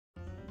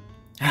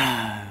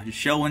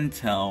Show and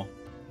tell.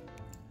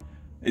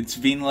 It's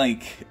been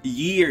like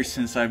years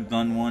since I've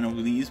done one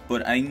of these,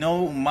 but I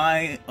know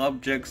my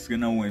object's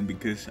gonna win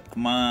because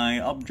my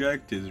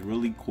object is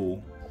really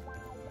cool.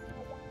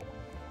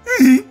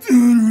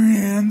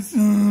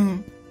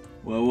 Ransom.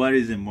 Well, what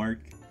is it, Mark?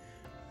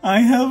 I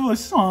have a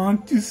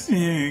song to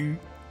sing.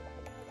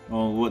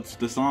 Oh, what's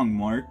the song,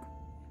 Mark?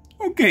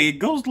 Okay, it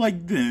goes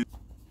like this.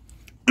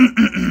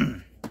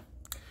 Can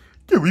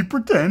we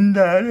pretend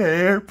that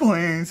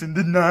airplanes in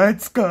the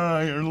night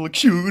sky are like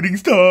shooting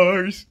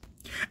stars?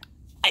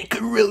 I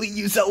could really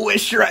use a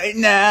wish right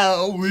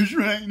now. Wish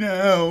right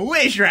now.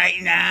 Wish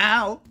right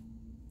now.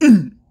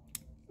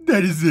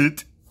 That is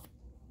it.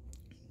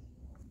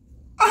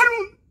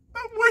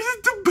 Where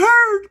did the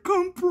bird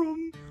come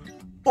from?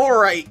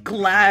 Alright,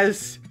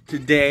 class.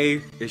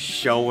 Today is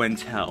show and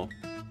tell.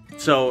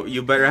 So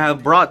you better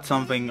have brought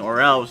something or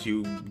else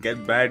you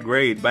get bad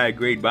grade.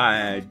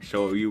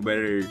 So you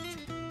better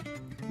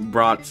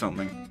brought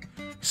something.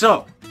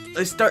 So,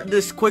 let's start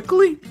this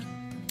quickly.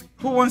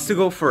 Who wants to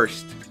go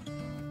first?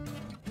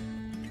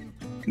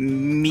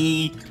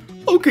 Me.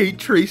 Okay,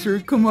 Tracer,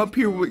 come up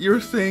here with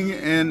your thing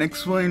and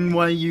explain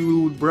why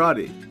you brought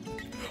it.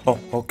 Oh,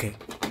 okay.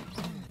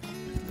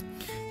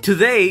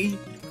 Today,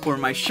 for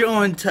my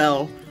show and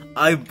tell,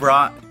 I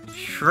brought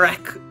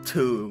Shrek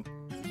 2.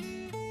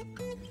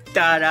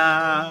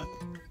 Ta-da!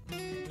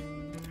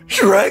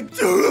 Shrek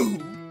 2!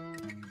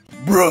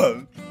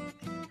 Bruh!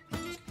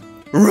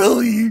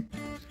 Really?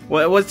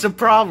 What's the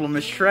problem?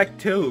 It's Shrek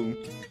 2.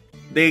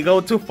 They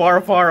go too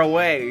far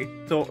away.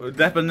 So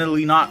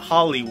definitely not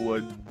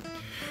Hollywood.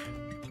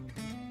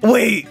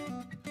 Wait!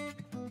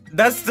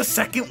 That's the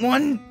second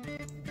one?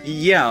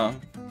 Yeah.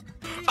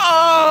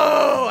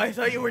 Oh! I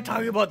thought you were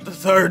talking about the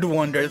third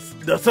one.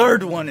 The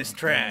third one is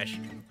trash.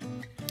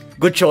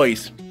 Good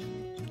choice.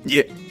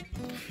 Yeah.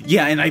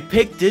 Yeah, and I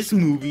picked this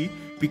movie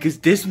because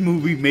this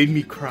movie made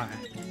me cry.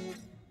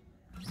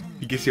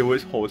 Because it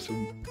was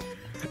wholesome.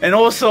 And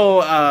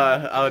also,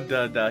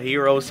 the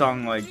hero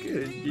song, like,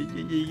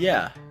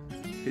 yeah.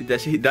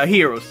 The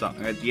hero song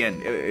at the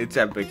end. It's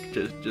epic.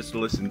 Just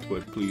listen to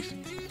it, please.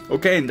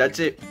 Okay, and that's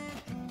it.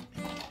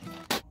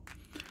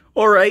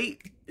 Alright.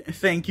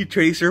 Thank you,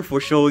 Tracer,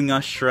 for showing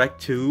us Shrek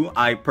 2.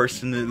 I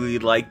personally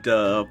like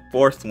the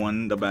fourth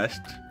one the best.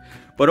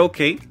 But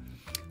okay.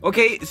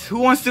 Okay, who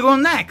wants to go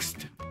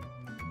next?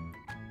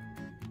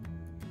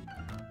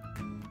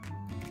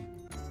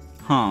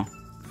 Huh.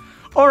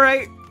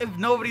 Alright, if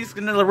nobody's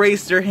gonna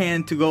raise their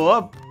hand to go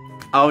up,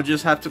 I'll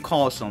just have to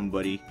call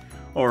somebody.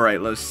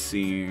 Alright, let's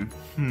see.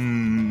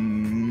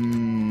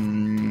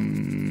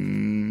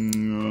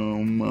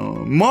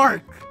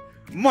 Mark!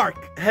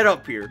 Mark, head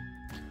up here.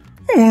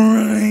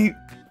 Alright.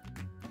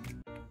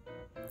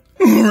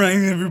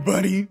 Alright,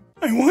 everybody.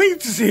 I want you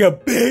to say a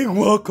big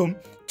welcome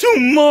to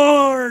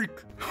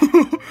Mark!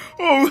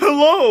 Oh,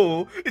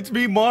 hello! It's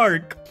me,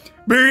 Mark.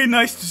 Very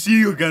nice to see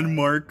you again,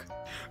 Mark.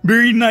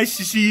 Very nice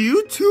to see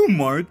you too,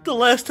 Mark. The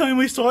last time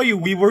I saw you,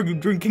 we were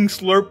drinking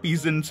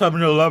Slurpees in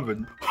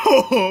 7-Eleven.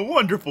 Oh,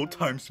 wonderful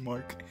times,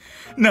 Mark.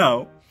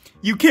 Now,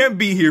 you can't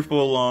be here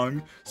for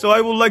long, so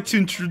I would like to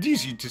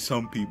introduce you to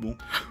some people.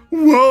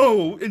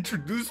 Whoa,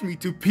 introduce me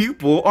to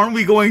people? Aren't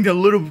we going a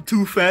little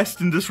too fast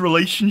in this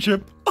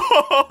relationship?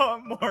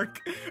 Oh, Mark,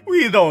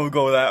 we don't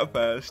go that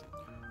fast.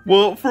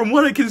 Well, from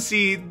what I can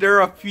see, there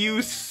are a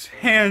few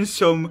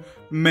handsome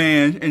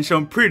men and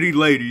some pretty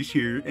ladies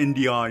here in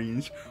the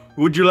audience.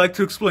 Would you like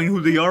to explain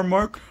who they are,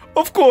 Mark?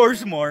 Of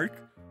course, Mark.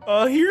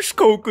 Here's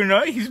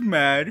Coconut, he's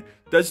mad.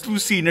 That's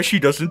Lucina, she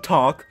doesn't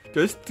talk.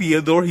 That's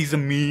Theodore, he's a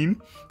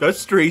mean.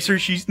 That's Tracer,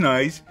 she's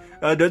nice.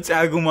 That's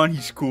Agumon,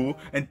 he's cool.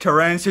 And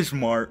Terrence is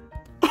smart.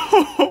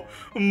 Oh,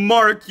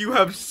 Mark, you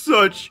have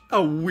such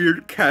a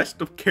weird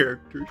cast of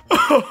characters.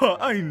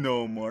 I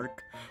know,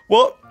 Mark.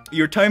 Well,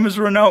 your time has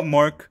run out,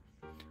 Mark.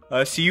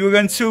 See you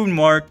again soon,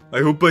 Mark. I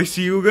hope I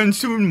see you again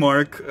soon,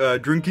 Mark.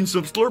 Drinking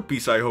some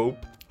Slurpees, I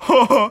hope.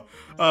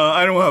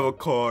 I don't have a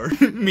car.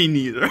 Me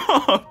neither.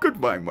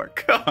 Goodbye,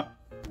 Mark.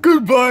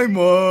 Goodbye,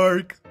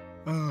 Mark.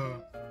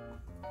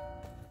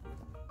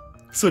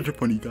 Such a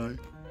funny guy.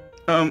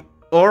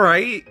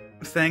 Alright.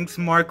 Thanks,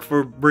 Mark,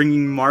 for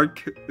bringing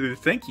Mark.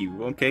 Thank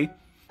you, okay.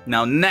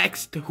 Now,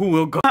 next, who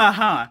will go?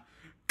 Haha.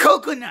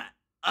 Coconut,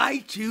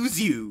 I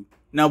choose you.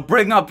 Now,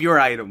 bring up your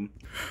item.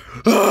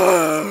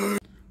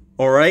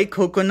 Alright,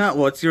 Coconut,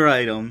 what's your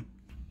item?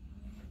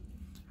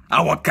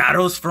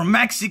 Avocados from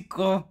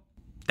Mexico.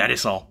 That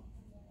is all.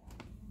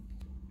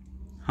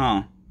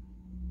 Huh.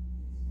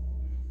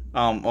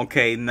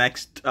 Okay,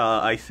 next,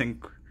 I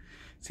think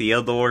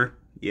Theodore.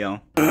 Yeah.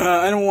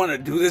 I don't want to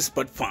do this,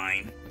 but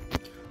fine.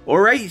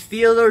 Alright,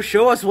 Theodore,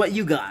 show us what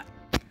you got.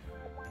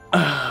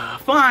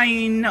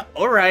 Fine.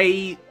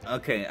 Alright.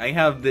 Okay, I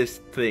have this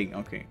thing.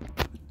 Okay.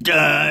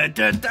 There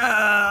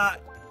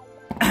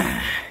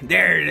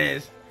it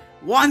is.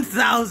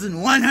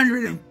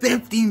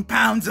 1,115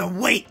 pounds of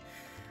weight.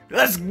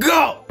 Let's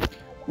go.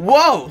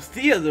 Whoa,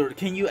 Theodore,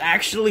 can you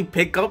actually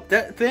pick up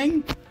that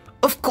thing?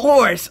 Of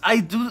course, I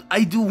do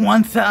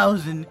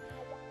 1,000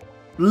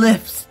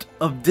 lifts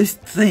of this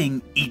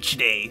thing each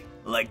day.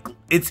 Like,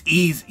 it's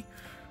easy.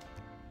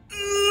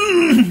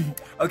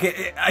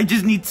 Okay, I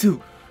just need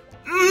to.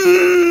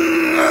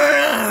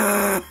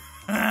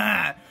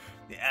 Yeah,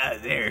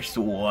 there's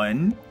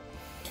one.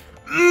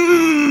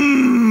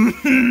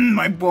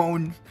 My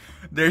bones.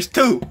 There's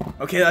two.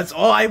 Okay, that's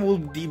all I will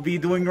be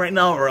doing right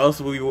now, or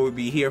else we will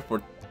be here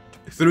for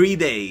 3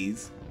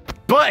 days.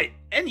 But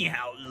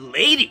anyhow,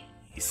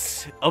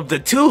 ladies, of the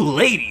two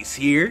ladies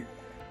here,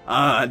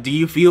 do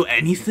you feel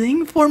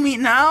anything for me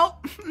now?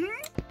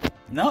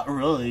 Not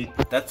really.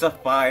 That's a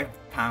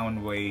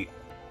 5-pound weight.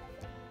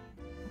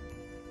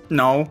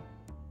 No.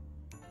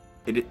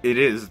 It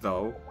is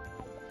though.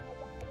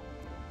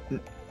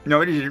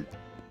 No, it isn't.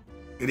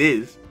 It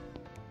is.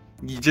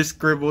 You just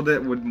scribbled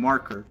it with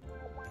marker.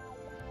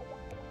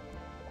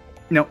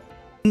 No.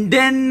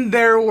 Then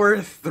there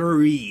were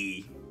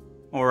 3.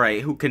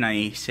 Alright, who can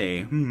I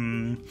say?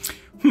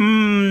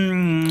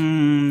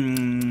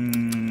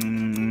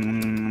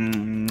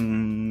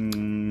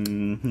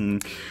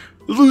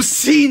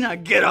 Lucina,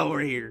 get over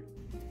here!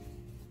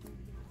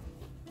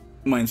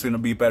 Mine's gonna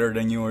be better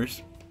than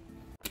yours.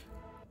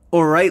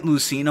 Alright,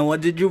 Lucina, what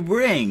did you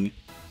bring?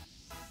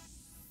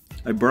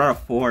 I brought a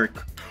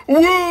fork.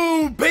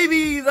 Woo,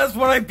 baby! That's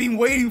what I've been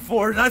waiting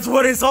for. That's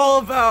what it's all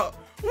about.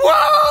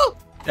 Whoa!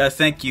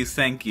 Thank you.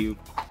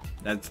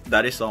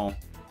 That is all.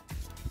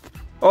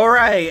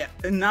 Alright,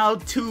 now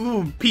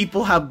 2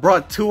 people have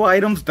brought 2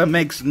 items that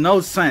makes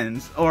no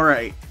sense.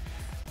 Alright.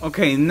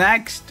 Okay,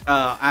 next,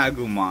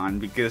 Agumon,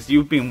 because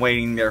you've been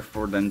waiting there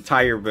for the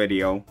entire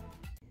video.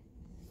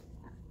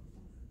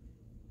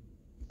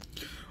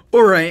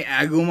 Alright,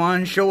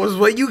 Agumon, show us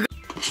what you got.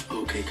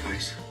 Okay,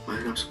 guys, my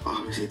item's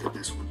obviously the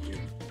best one here.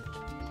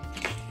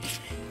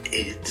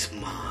 It's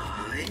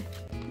my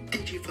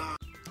Digivice.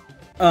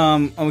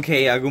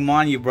 Okay,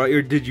 Agumon, you brought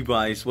your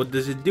Digivice. What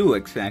does it do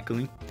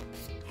exactly?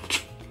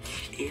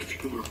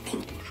 If you're a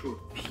cultured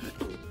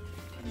people,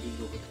 then you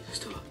know what this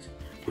does.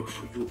 But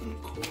for you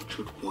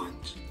uncultured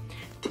ones,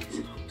 this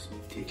helps me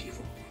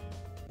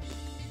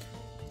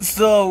Digivolve.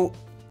 So,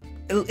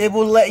 it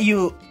will let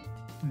you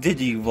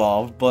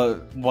Digivolve,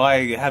 but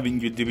why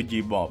haven't you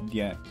Digivolved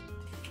yet?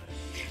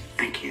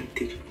 I can't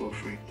Digivolve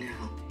right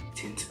now,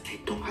 since I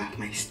don't have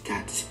my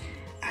stats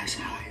as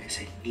high as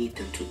I need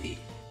them to be.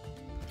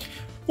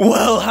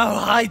 Well, how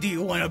high do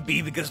you want to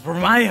be? Because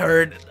from I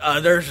heard,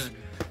 there's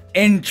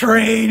in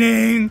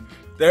training,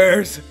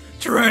 there's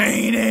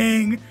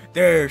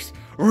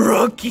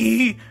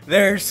rookie,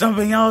 there's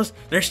something else,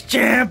 there's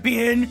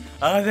champion,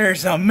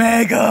 there's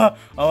omega,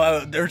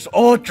 there's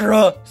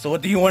ultra. So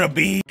what do you want to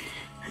be?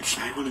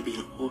 I want to be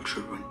an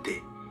ultra one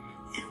day,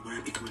 and when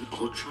I become an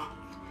ultra,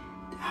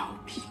 I'll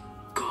be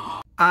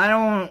God. I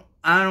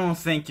don't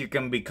think you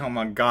can become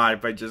a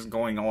god by just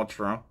going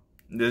ultra.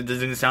 This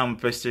doesn't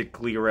sound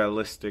physically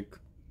realistic.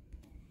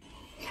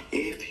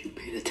 If you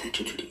paid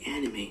attention to the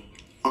anime,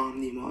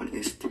 Omnimon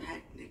is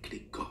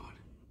technically God.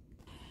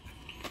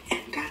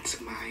 And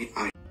that's my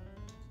item.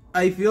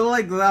 I feel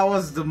like that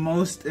was the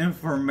most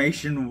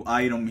information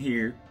item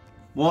here.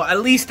 Well,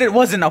 at least it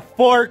wasn't a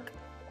fork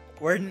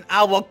or an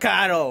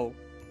avocado.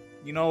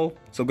 You know,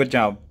 so good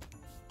job.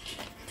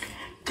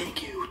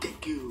 Thank you.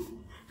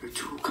 You're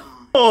too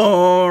kind.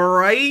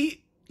 Alright,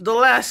 the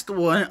last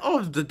one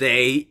of the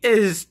day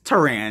is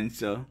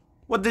Taranza.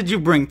 What did you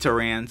bring,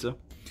 Taranza?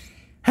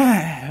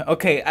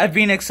 Okay, I've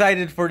been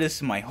excited for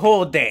this my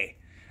whole day.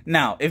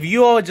 Now, if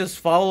you all just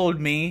followed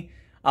me,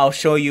 I'll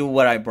show you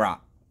what I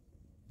brought.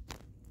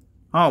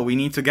 Oh, we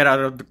need to get out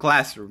of the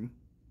classroom.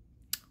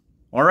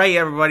 Alright,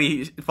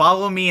 everybody,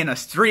 follow me in a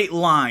straight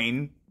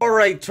line.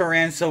 Alright,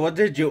 Taranza, what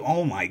did you...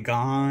 Oh my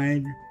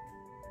god.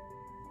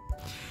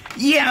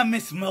 Yeah,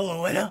 Miss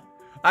Meloetta,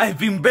 I've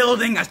been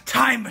building a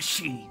time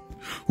machine.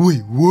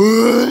 Wait,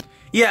 what?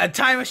 Yeah, a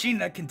time machine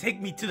that can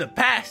take me to the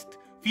past,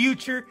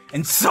 future,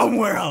 and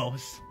somewhere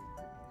else.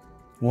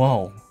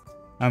 Whoa,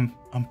 I'm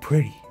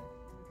pretty.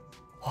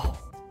 Whoa.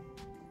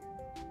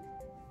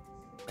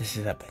 This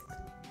is epic.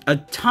 A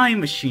time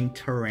machine,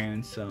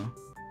 Taranza.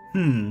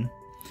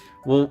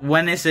 Well,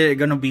 when is it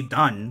gonna be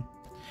done?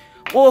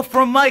 Well,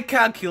 from my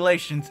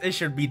calculations, it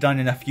should be done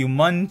in a few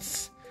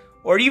months.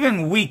 Or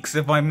even weeks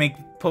if I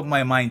put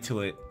my mind to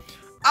it.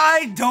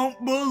 I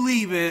don't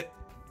believe it.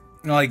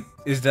 Like,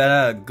 is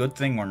that a good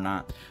thing or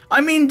not?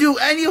 I mean, do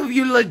any of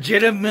you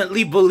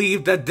legitimately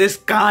believe that this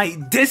guy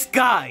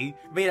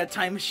made a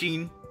time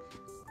machine?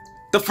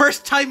 The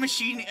first time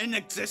machine in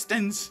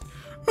existence?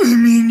 I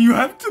mean, you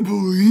have to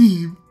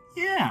believe.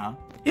 Yeah.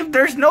 If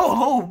there's no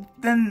hope,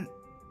 then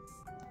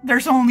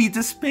there's only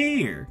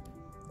despair.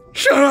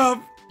 Shut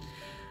up!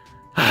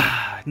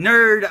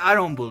 Nerd, I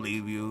don't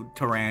believe you.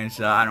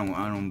 Taranza, I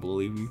don't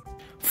believe you.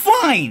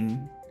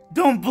 Fine!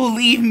 Don't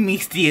believe me,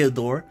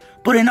 Theodore,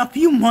 but in a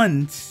few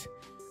months,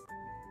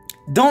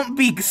 don't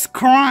be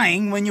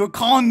crying when you're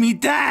calling me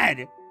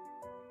Dad!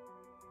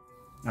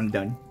 I'm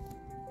done.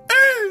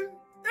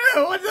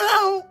 What the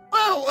hell?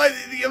 Oh, why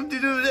did he have to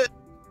do that?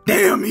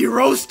 Damn, he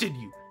roasted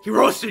you! He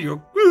roasted you!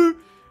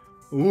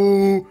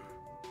 Ooh.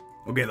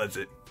 Okay, that's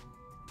it.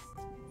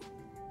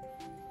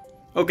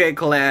 Okay,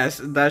 class,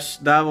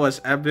 that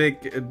was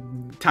epic.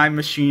 Time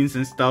machines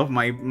and stuff.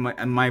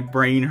 My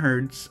brain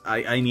hurts.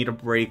 I need a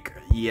break.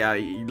 Yeah,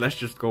 let's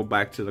just go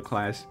back to the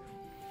class.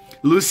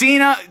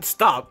 Lucina,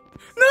 stop.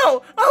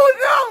 No! Oh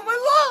no, my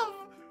love!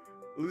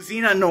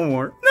 Lucina, no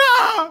more.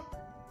 No!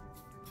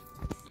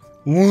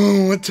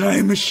 Whoa, a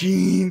time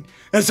machine.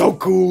 That's so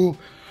cool.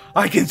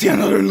 I can see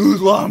another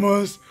loot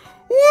llamas.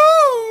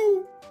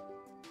 Woo!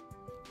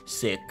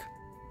 Sick.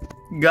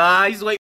 Guys, wait.